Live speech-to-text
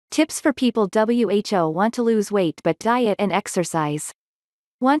Tips for people who want to lose weight but diet and exercise.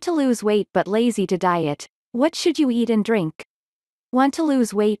 Want to lose weight but lazy to diet? What should you eat and drink? Want to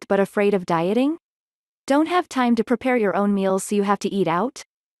lose weight but afraid of dieting? Don't have time to prepare your own meals so you have to eat out?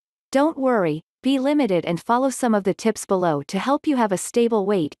 Don't worry, be limited and follow some of the tips below to help you have a stable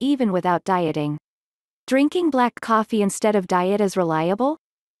weight even without dieting. Drinking black coffee instead of diet is reliable?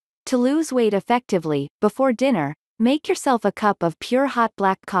 To lose weight effectively, before dinner, make yourself a cup of pure hot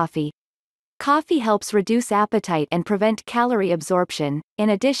black coffee. Coffee helps reduce appetite and prevent calorie absorption. In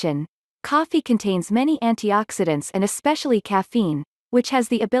addition, coffee contains many antioxidants and especially caffeine, which has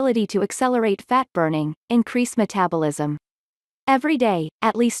the ability to accelerate fat burning, increase metabolism. Every day,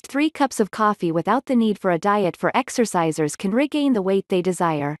 at least 3 cups of coffee without the need for a diet for exercisers can regain the weight they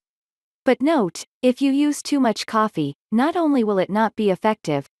desire. But note, if you use too much coffee, not only will it not be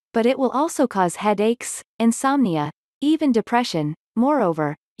effective, but it will also cause headaches, insomnia, even depression.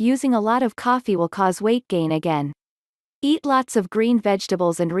 Moreover, using a lot of coffee will cause weight gain again. Eat lots of green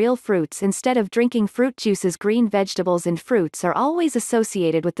vegetables and real fruits instead of drinking fruit juices. Green vegetables and fruits are always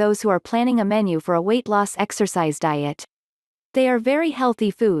associated with those who are planning a menu for a weight loss exercise diet. They are very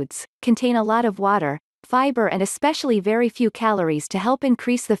healthy foods, contain a lot of water, fiber and especially very few calories to help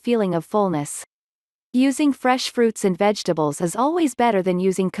increase the feeling of fullness. Using fresh fruits and vegetables is always better than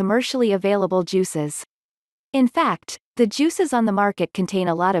using commercially available juices. In fact, the juices on the market contain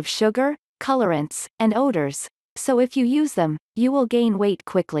a lot of sugar, colorants, and odors, so if you use them, you will gain weight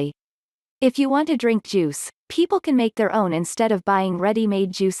quickly. If you want to drink juice, people can make their own instead of buying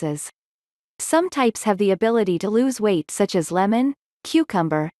ready-made juices. Some types have the ability to lose weight such as lemon,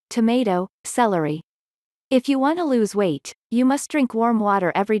 cucumber, tomato, celery. If you want to lose weight, you must drink warm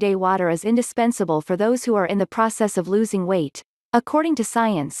water every day. Water is indispensable for those who are in the process of losing weight. According to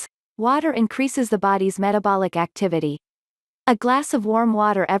science, water increases the body's metabolic activity. A glass of warm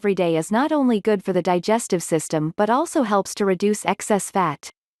water every day is not only good for the digestive system but also helps to reduce excess fat.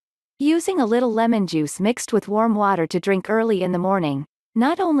 Using a little lemon juice mixed with warm water to drink early in the morning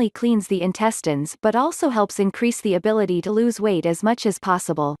not only cleans the intestines but also helps increase the ability to lose weight as much as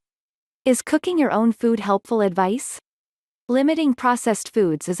possible. Is cooking your own food helpful advice? Limiting processed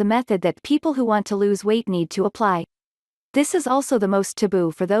foods is a method that people who want to lose weight need to apply. This is also the most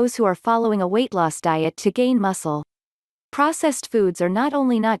taboo for those who are following a weight loss diet to gain muscle. Processed foods are not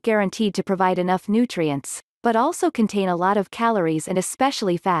only not guaranteed to provide enough nutrients, but also contain a lot of calories and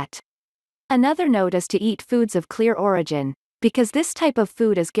especially fat. Another note is to eat foods of clear origin, because this type of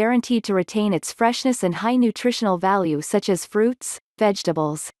food is guaranteed to retain its freshness and high nutritional value such as fruits,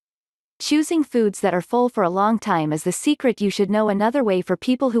 vegetables. Choosing foods that are full for a long time is the secret you should know. Another way for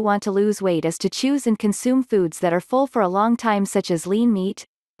people who want to lose weight is to choose and consume foods that are full for a long time such as lean meat,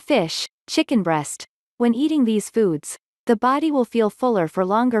 fish, chicken breast. When eating these foods, the body will feel fuller for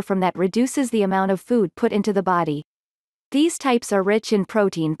longer. From that reduces the amount of food put into the body. These types are rich in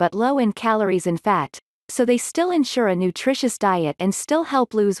protein but low in calories and fat, so they still ensure a nutritious diet and still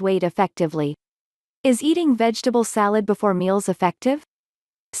help lose weight effectively. Is eating vegetable salad before meals effective?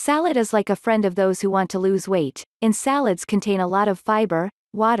 Salad is like a friend of those who want to lose weight. In salads contain a lot of fiber,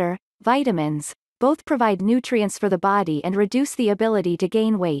 water, vitamins, both provide nutrients for the body and reduce the ability to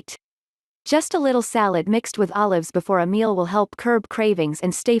gain weight. Just a little salad mixed with olives before a meal will help curb cravings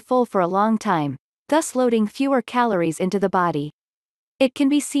and stay full for a long time, thus loading fewer calories into the body. It can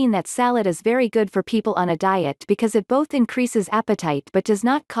be seen that salad is very good for people on a diet because it both increases appetite but does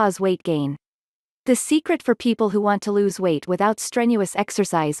not cause weight gain. The secret for people who want to lose weight without strenuous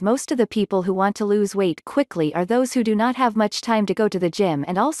exercise. Most of the people who want to lose weight quickly are those who do not have much time to go to the gym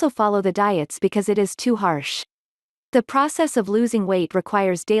and also follow the diets because it is too harsh. The process of losing weight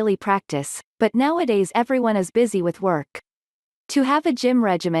requires daily practice, but nowadays everyone is busy with work. To have a gym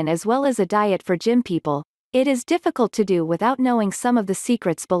regimen as well as a diet for gym people, it is difficult to do without knowing some of the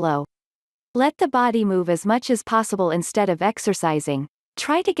secrets below. Let the body move as much as possible instead of exercising.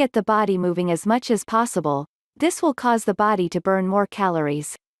 Try to get the body moving as much as possible. This will cause the body to burn more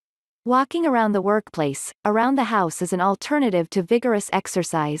calories. Walking around the workplace, around the house is an alternative to vigorous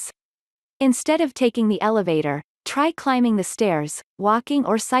exercise. Instead of taking the elevator, try climbing the stairs, walking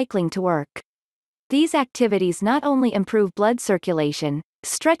or cycling to work. These activities not only improve blood circulation,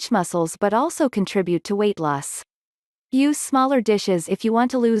 stretch muscles but also contribute to weight loss. Use smaller dishes if you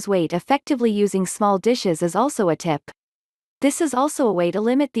want to lose weight effectively. Using small dishes is also a tip. This is also a way to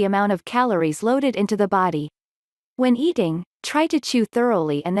limit the amount of calories loaded into the body. When eating, try to chew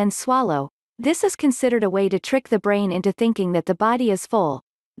thoroughly and then swallow. This is considered a way to trick the brain into thinking that the body is full,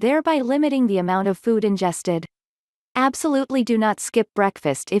 thereby limiting the amount of food ingested. Absolutely do not skip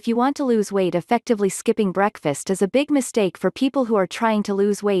breakfast if you want to lose weight effectively. Skipping breakfast is a big mistake for people who are trying to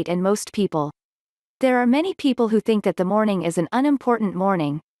lose weight, and most people. There are many people who think that the morning is an unimportant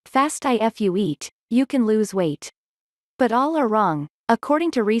morning. Fast if you eat, you can lose weight. But all are wrong.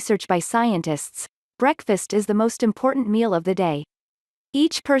 According to research by scientists, breakfast is the most important meal of the day.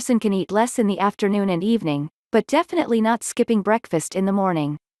 Each person can eat less in the afternoon and evening, but definitely not skipping breakfast in the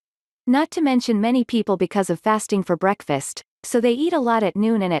morning. Not to mention many people, because of fasting for breakfast, so they eat a lot at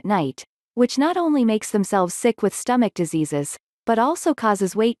noon and at night, which not only makes themselves sick with stomach diseases, but also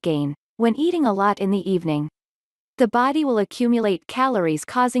causes weight gain. When eating a lot in the evening, the body will accumulate calories,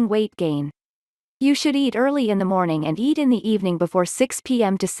 causing weight gain. You should eat early in the morning and eat in the evening before 6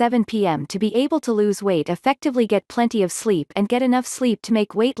 p.m. to 7 p.m. to be able to lose weight effectively. Get plenty of sleep and get enough sleep to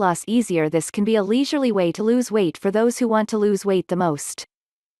make weight loss easier. This can be a leisurely way to lose weight for those who want to lose weight the most.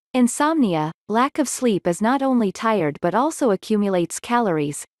 Insomnia, lack of sleep, is not only tired but also accumulates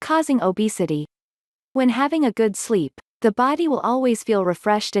calories, causing obesity. When having a good sleep, the body will always feel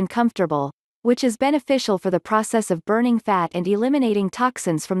refreshed and comfortable, which is beneficial for the process of burning fat and eliminating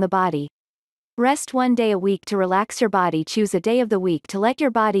toxins from the body. Rest one day a week to relax your body. Choose a day of the week to let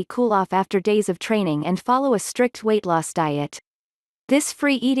your body cool off after days of training, and follow a strict weight loss diet. This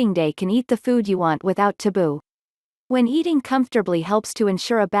free eating day can eat the food you want without taboo. When eating comfortably helps to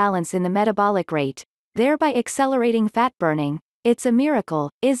ensure a balance in the metabolic rate, thereby accelerating fat burning. It's a miracle,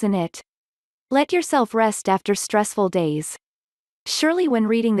 isn't it? Let yourself rest after stressful days. Surely when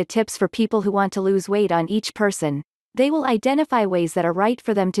reading the tips for people who want to lose weight on each person, they will identify ways that are right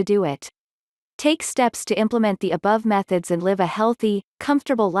for them to do it. Take steps to implement the above methods and live a healthy,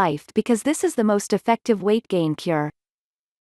 comfortable life, because this is the most effective weight gain cure.